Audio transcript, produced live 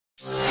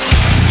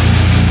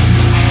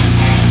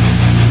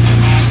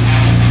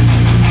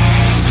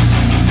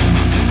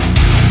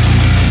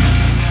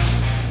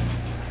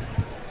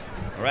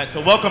to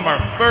welcome our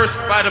first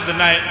fight of the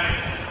night.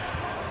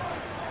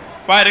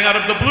 Fighting out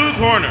of the blue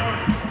corner,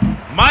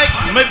 Mike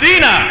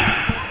Medina.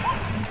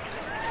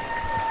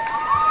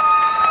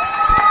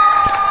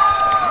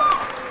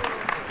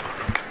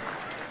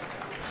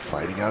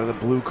 Fighting out of the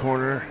blue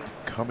corner,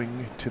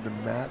 coming to the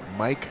mat,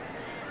 Mike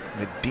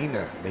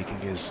Medina, making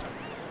his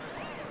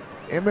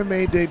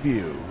MMA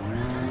debut.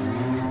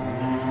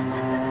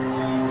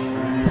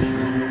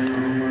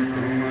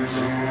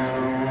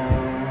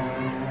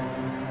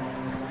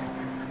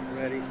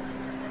 Ready.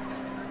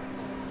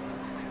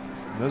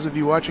 Those of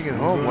you watching at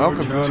home,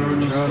 welcome to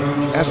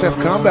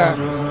SF Combat,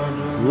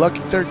 Lucky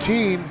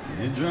 13,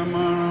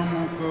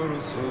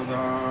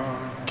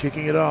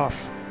 kicking it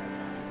off.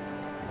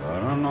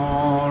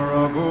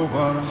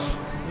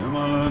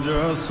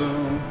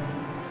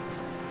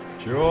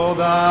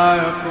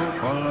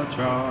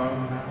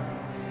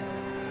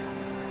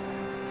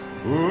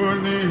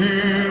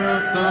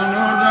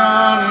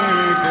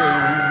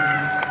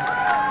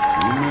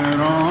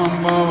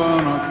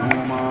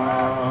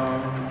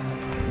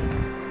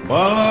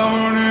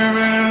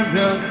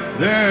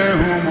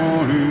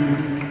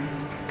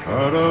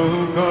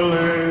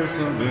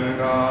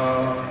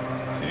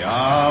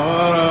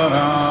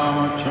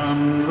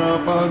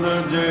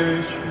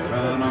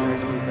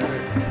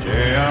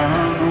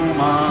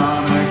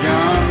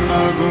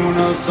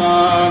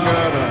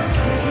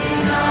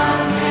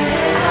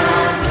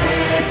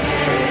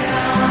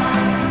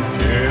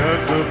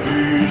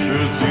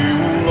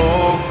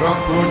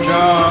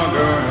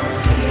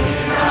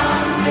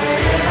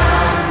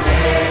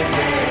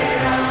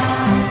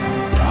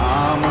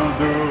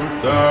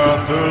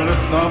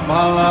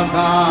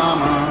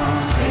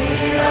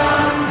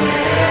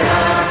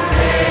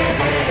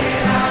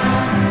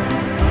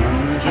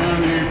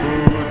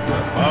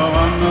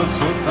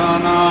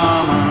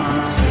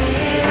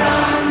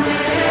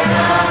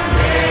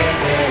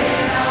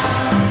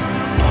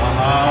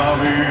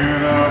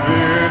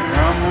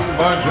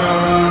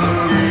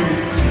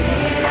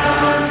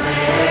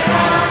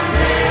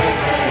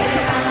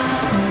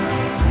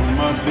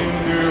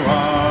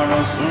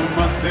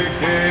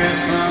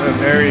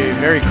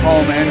 Very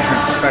calm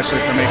entrance, especially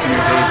for making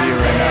your debut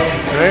right now.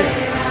 Right?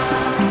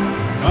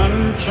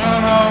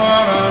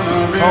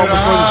 Calm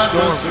before the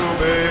storm.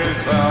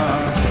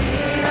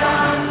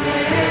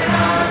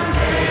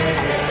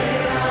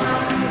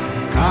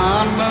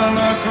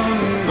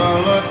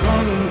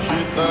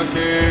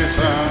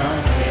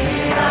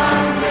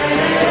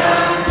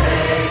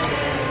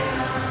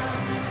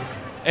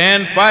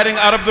 And fighting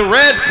out of the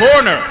red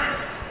corner,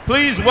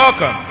 please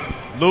welcome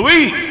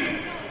Luis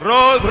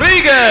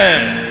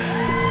Rodriguez.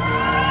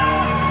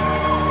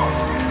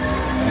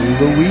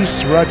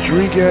 Luis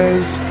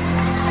Rodriguez,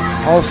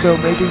 also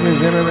making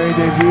his MMA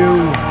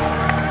debut.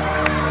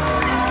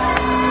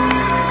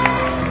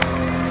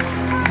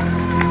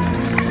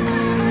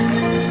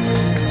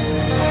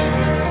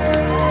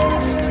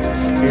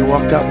 He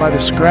walked out by the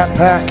scrap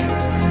pack.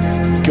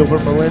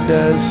 Gilbert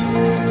Melendez,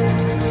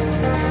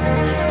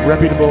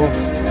 reputable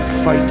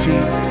fight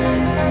team.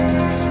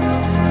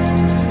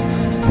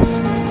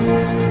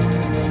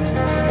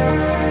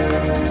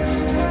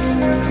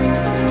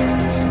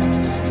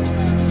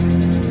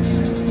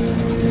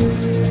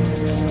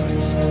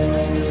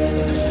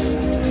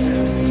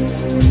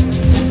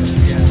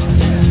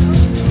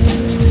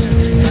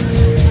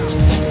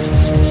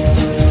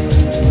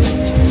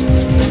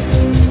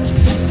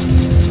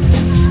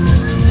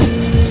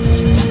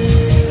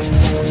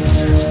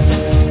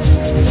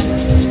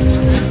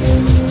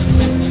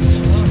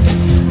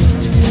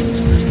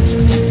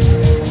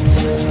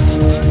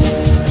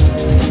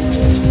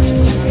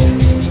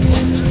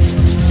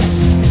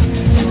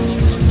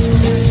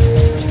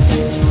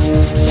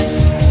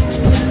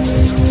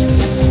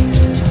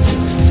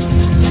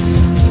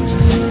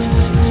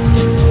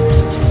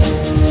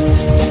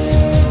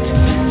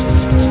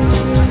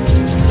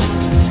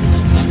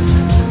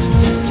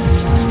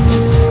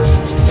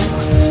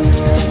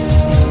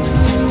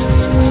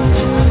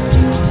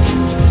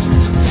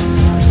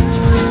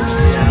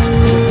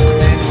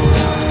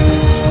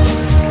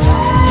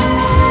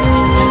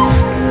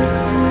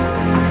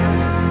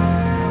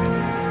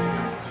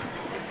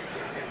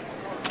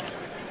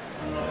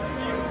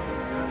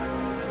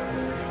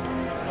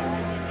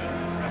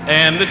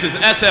 And this is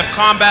SF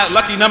Combat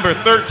Lucky number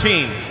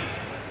 13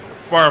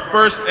 for our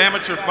first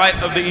amateur fight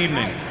of the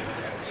evening.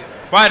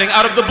 Fighting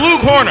out of the blue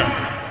corner,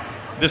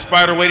 this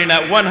fighter weighing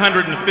at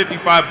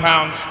 155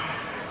 pounds.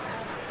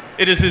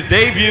 It is his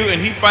debut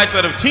and he fights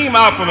out of Team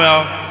Alpha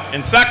Male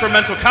in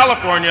Sacramento,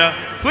 California.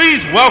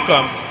 Please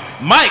welcome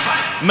Mike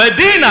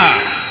Medina.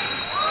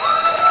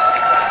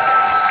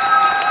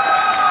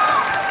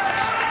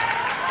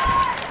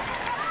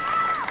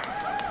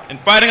 And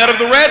fighting out of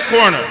the red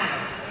corner,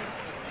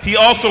 he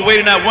also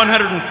weighed in at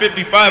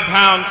 155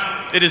 pounds.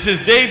 It is his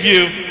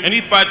debut, and he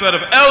fights out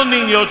of El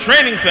Nino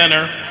Training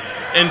Center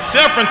in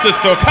San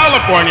Francisco,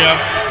 California.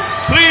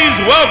 Please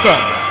welcome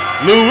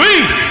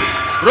Luis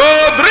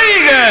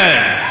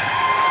Rodriguez.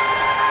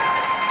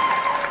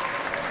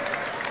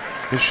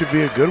 This should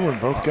be a good one.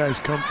 Both guys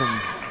come from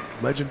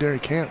legendary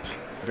camps.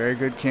 Very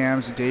good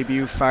camps.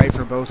 Debut fight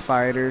for both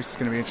fighters. It's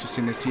going to be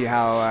interesting to see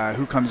how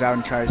who comes out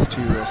and tries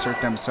to assert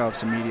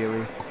themselves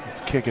immediately. Let's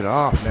kick it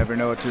off. Never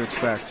know what to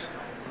expect.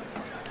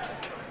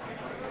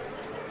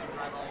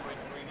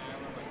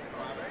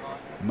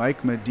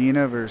 Mike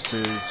Medina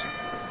versus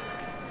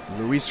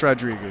Luis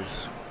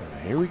Rodriguez.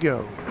 Here we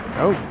go.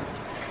 Oh.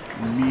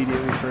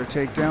 Immediately for a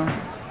takedown.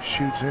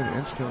 Shoots in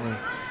instantly.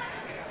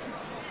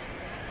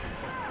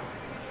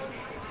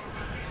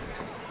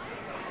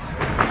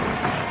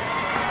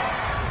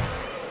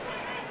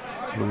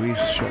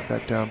 Luis shut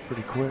that down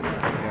pretty quick.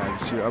 Yeah,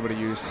 just able to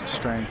use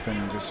strength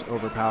and just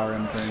overpower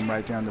him, bring him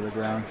right down to the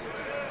ground.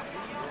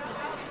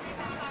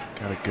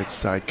 Got a good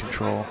side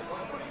control.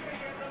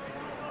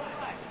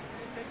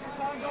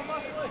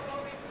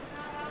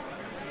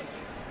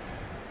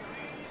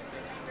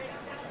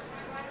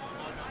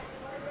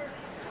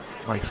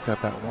 Mike's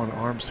got that one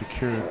arm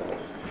secured,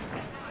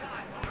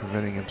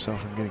 preventing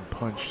himself from getting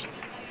punched,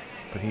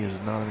 but he is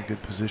not in a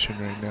good position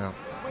right now.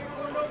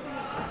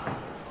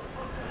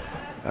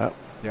 Up.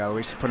 Yeah,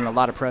 Luis is putting a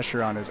lot of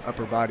pressure on his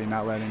upper body,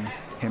 not letting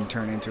him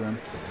turn into him.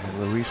 And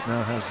Luis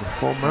now has the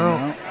full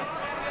mount.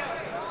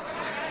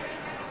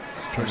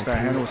 Push that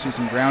handle, we'll see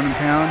some ground and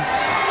pound.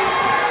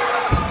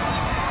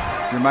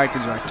 If your Mike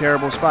is in a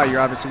terrible spot, you're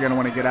obviously going to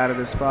want to get out of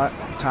this spot,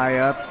 tie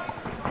up.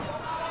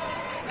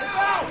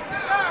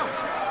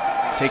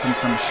 Taking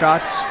some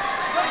shots.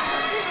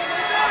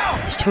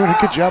 He's doing a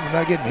good job of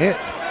not getting hit.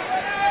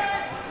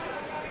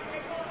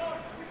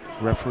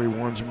 Referee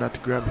warns him not to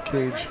grab the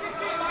cage.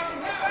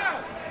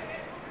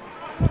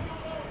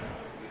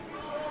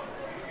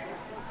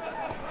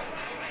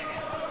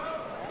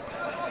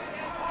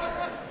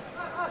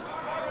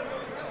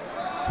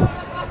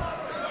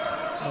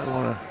 I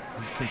want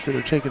to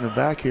consider taking the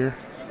back here.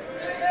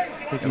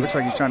 It looks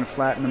like he's trying to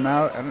flatten him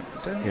out.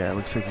 Yeah, it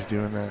looks like he's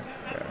doing that.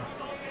 Yeah.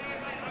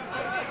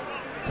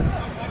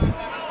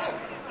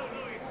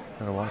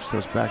 Gotta watch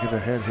those back of the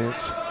head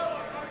hits.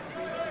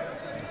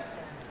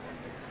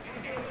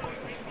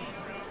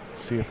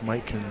 See if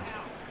Mike can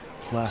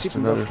last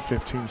another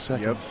 15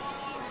 seconds.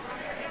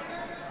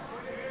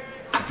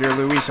 Yep. If you're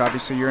Luis,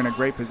 obviously you're in a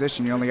great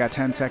position. You only got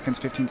 10 seconds,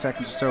 15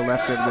 seconds or so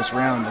left of this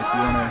round. Like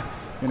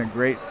you're in a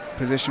great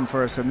position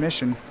for a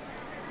submission.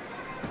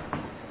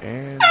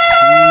 And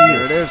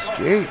there it is.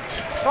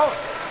 Escaped.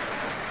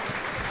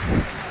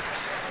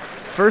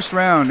 First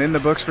round in the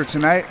books for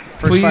tonight.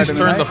 First Please fight of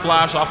the turn night. the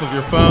flash off of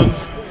your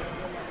phones.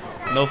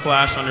 No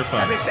flash on your I've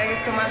phone. been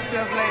thinking to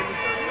myself lately.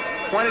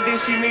 Wonder did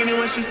she mean it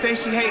when she say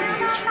she hate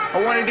me?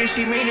 I wonder did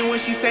she mean it when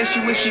she say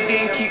she wish she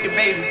didn't keep the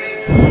baby?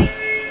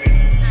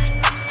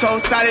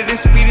 Told Solid to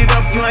speed it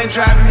up, you ain't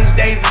driving this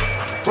Daisy.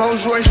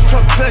 Rolls Royce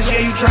truck plus,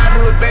 yeah, you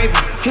driving with baby.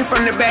 Hit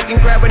from the back and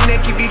grab her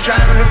neck, you be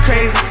driving her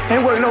crazy.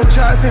 Ain't worked no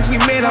job since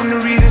we met, I'm the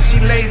reason she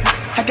lazy.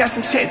 I got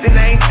some checks and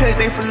I ain't touched,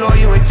 they for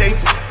Loyal and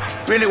Jason.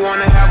 Really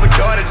wanna have a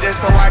daughter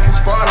just so I can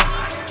spoil her.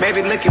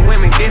 Maybe look at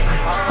women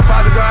different.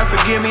 Father God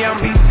forgive me, I'm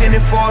be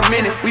sinning for a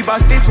minute. We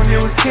bought sticks when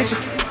it was tension.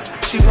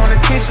 She want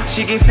attention,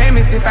 she get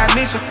famous if I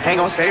mention.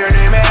 Ain't gon' say her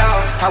name at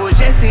all. I was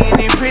just sitting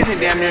in prison,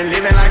 damn near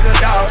living like a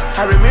dog.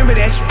 I remember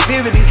that you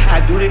vividly, I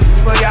do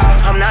this for y'all.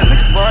 I'm not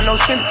looking for no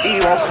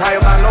sympathy, won't cry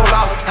about no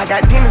loss. I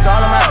got demons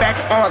all on my back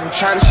and arms, I'm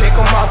trying to shake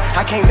them off.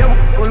 I can't never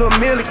with a little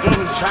meal again,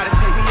 he try to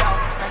take me out.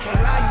 I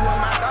can't lie, you was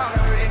my dog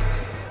already.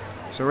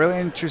 So really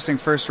interesting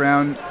first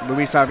round.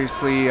 Luis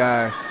obviously,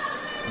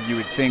 you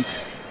would think,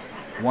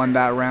 won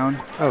that round.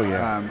 Oh,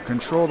 yeah.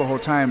 Control the whole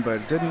time, but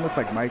it didn't look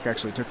like Mike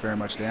actually took very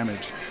much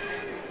damage.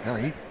 No,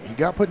 he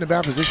got put in a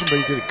bad position, but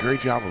he did a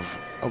great job of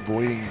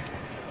avoiding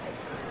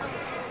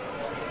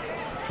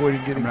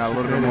getting a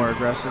little bit more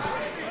aggressive.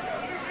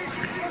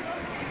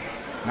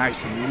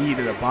 Nice knee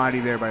to the body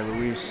there by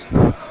Luis.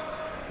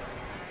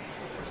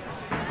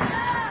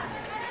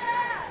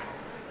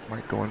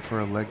 Mike going for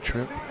a leg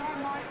trip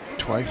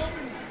twice.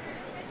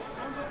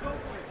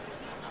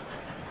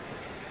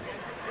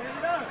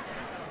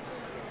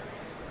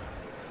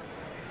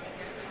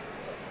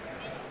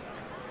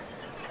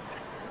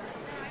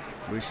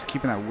 Luis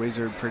keeping that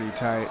wizard pretty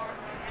tight.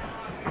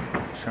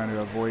 Trying to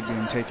avoid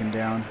being taken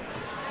down.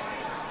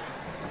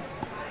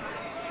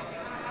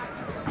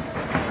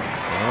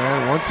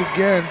 And once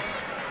again,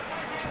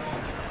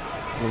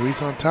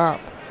 Luis on top.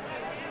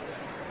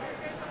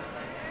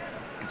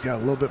 He's got a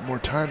little bit more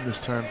time this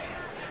time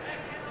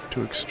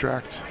to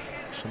extract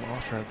some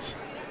offense.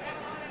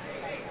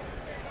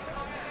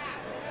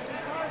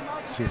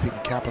 See if he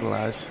can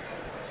capitalize.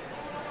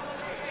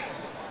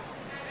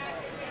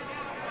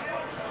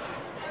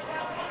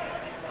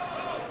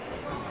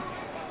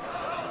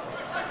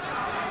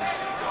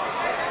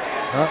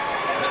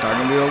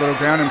 Starting to do a little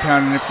ground and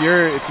pound, and if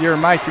you're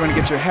Mike, you want to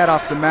get your head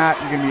off the mat.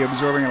 You're going to be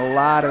absorbing a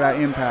lot of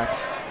that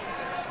impact.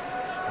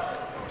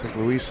 Looks like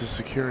Luis is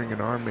securing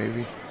an arm,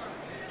 maybe.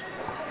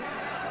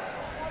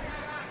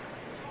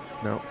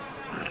 No.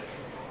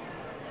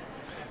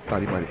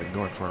 Thought he might have been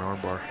going for an arm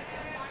bar.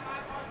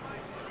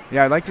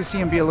 Yeah, I'd like to see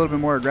him be a little bit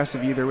more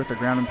aggressive, either with the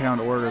ground and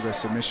pound or the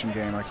submission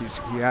game. Like he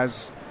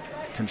has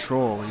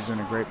control. He's in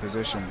a great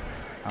position.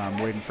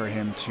 waiting for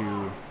him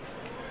to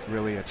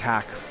really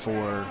attack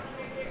for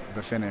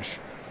the finish.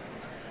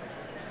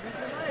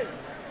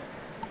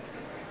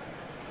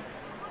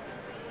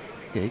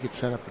 Yeah, he could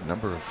set up a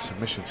number of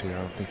submissions here.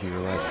 I don't think he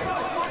realizes it.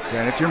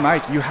 Yeah, and if you're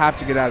Mike, you have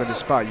to get out of the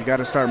spot. You got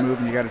to start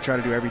moving. You got to try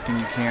to do everything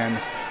you can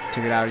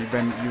to get out. You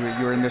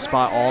were in this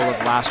spot all of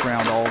last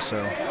round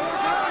also.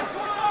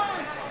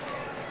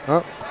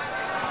 Oh,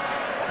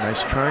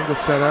 nice triangle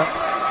set up.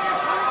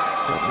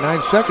 Got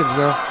 9 seconds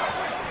though.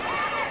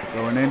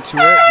 Going into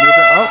it,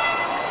 moving. Oh.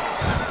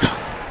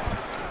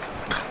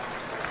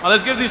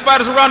 Let's give these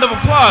fighters a round of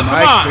applause.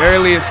 Mike Come on.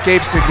 barely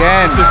escapes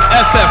again. This is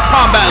SF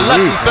Combat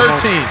Lucky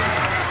 13.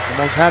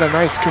 Almost had a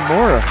nice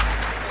Kimura.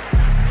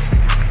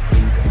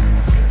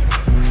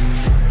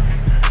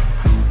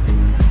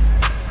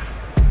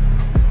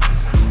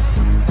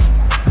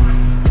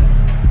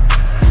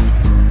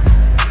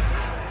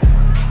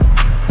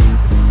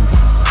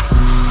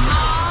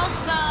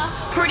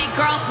 Pretty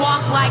girls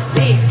walk like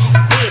this,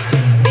 this,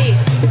 this,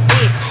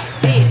 this,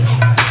 this.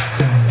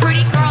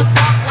 Pretty girls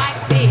walk like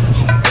this,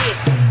 this,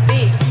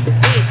 this,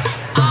 this.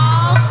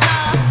 All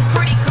the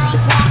pretty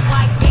girls walk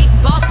like big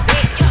boss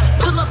dick.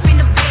 Pull up in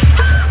the big,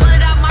 pull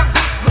it out my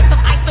wrist with some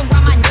ice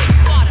around my neck.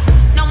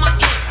 Know my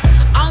ex,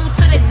 on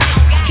to the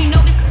next. He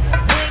know this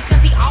good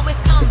cause he always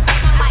come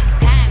back on like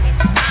diamond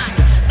shine.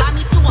 Fly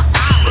me to an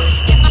island.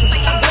 If I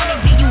say I want it,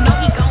 then you know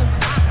he gon'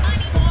 buy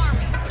it for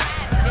me.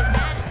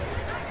 Designer.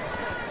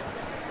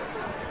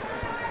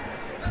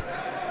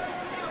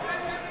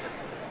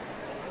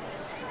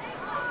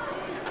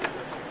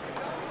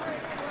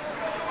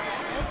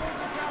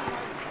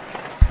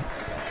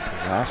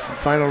 Last and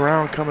final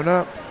round coming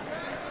up.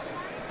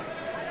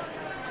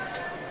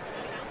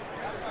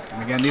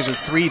 And again, these are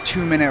 3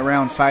 2-minute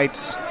round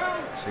fights.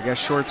 So you got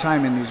short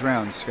time in these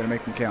rounds. You got to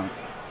make them count.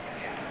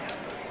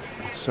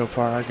 So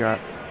far, I got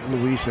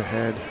Luis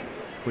ahead.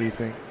 What do you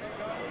think?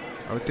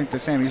 I would think the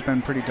same. He's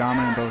been pretty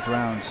dominant in both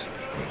rounds.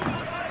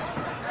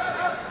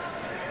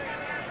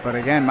 But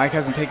again, Mike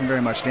hasn't taken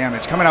very much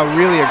damage. Coming out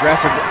really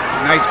aggressive.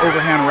 Nice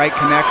overhand right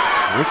connects.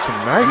 With some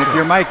nice And if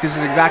you're ones. Mike, this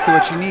is exactly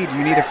what you need.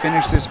 You need to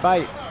finish this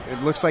fight.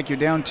 It looks like you're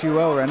down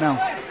 2-0 right now.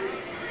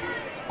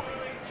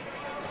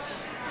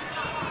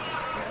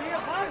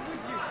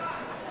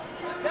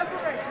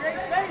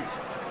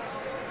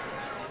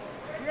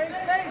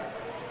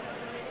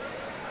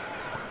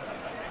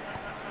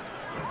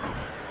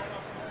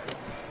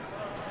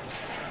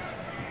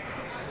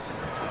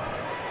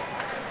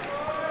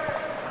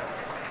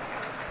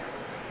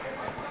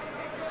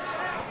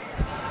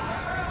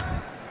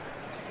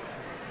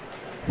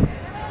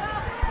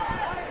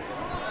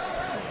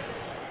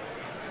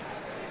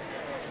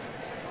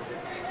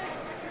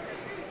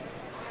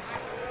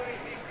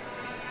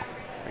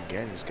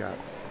 Again, he's got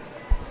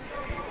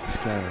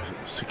a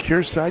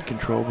secure side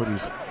control, but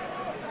he's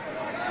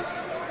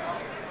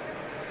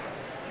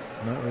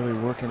not really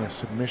working a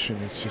submission.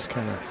 It's just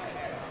kind of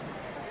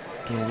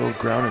doing a little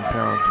ground and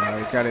pound.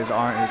 He's got his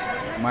arm.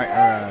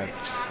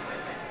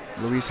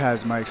 Luis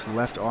has Mike's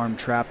left arm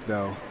trapped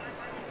though.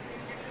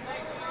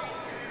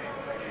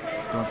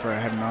 Going for a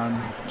head and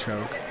arm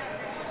choke.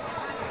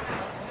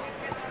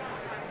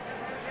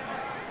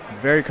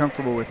 Very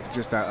comfortable with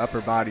just that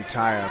upper body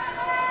tie-up.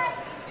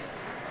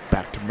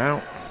 Back to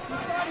mount.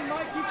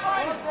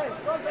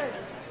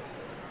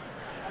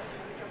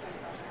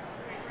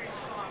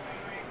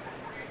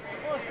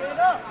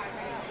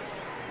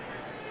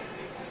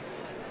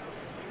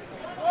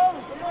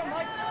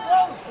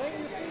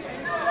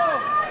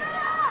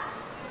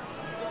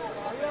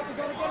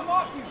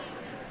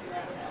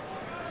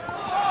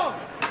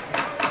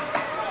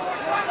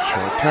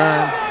 Short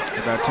time.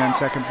 About 10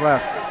 seconds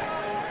left.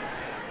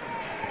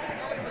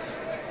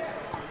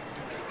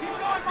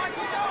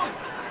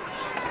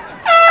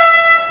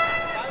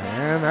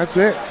 And that's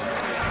it.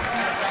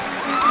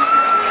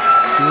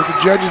 See what the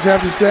judges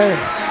have to say.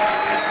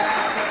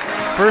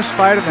 First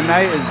fight of the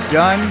night is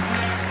done.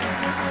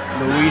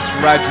 Luis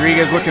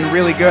Rodriguez looking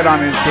really good on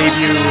his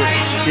debut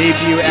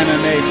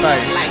MMA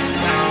fight.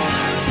 Lights on,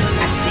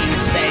 I see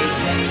your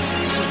face.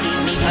 She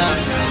eat me up,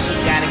 she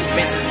got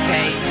expensive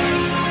taste.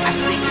 I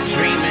see you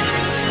dreaming,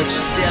 but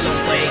you're still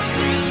awake.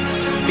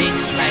 Big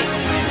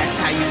slices, that's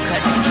how you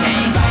cut the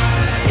cake.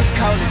 It's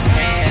cold as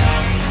hell,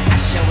 I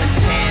show and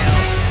tell.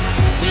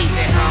 We's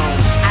at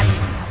home, I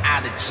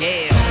out of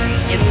jail.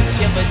 In this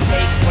give or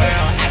take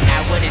world, I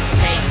got what it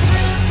takes.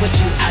 Put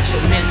you out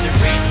your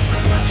misery,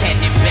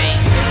 Candy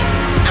Banks.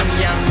 I'm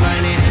young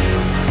money,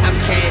 I'm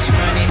cash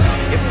money.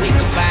 If we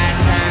could buy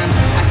time,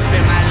 I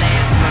spend my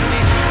last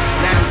money.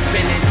 Now I'm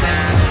spending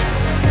time,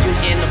 you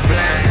in the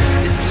blind.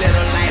 This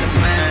little light of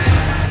mine,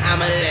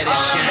 I'ma let it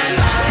shine.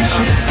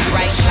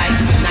 Bright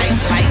lights, night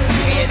lights,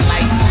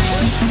 headlights.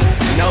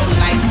 No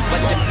lights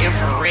but the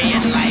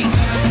infrared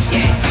lights.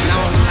 Yeah,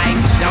 long life,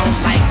 don't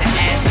like to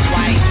ask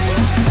twice.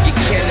 You're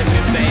killing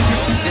me,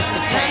 baby, this the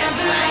past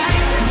life.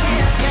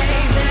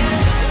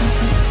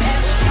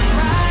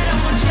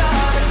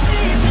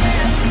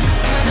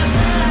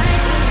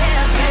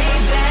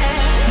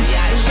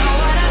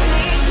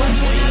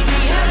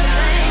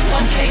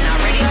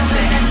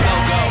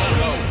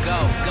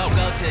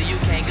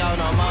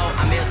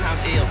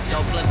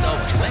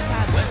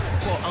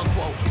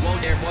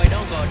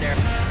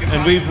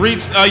 And we've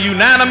reached a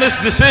unanimous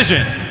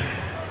decision.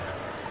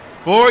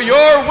 For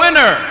your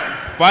winner,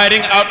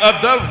 fighting out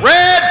of the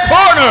red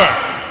corner,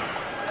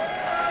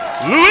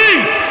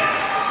 Luis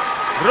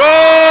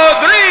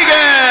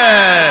Rodriguez.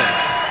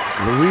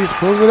 Luis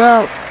pulls it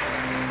out.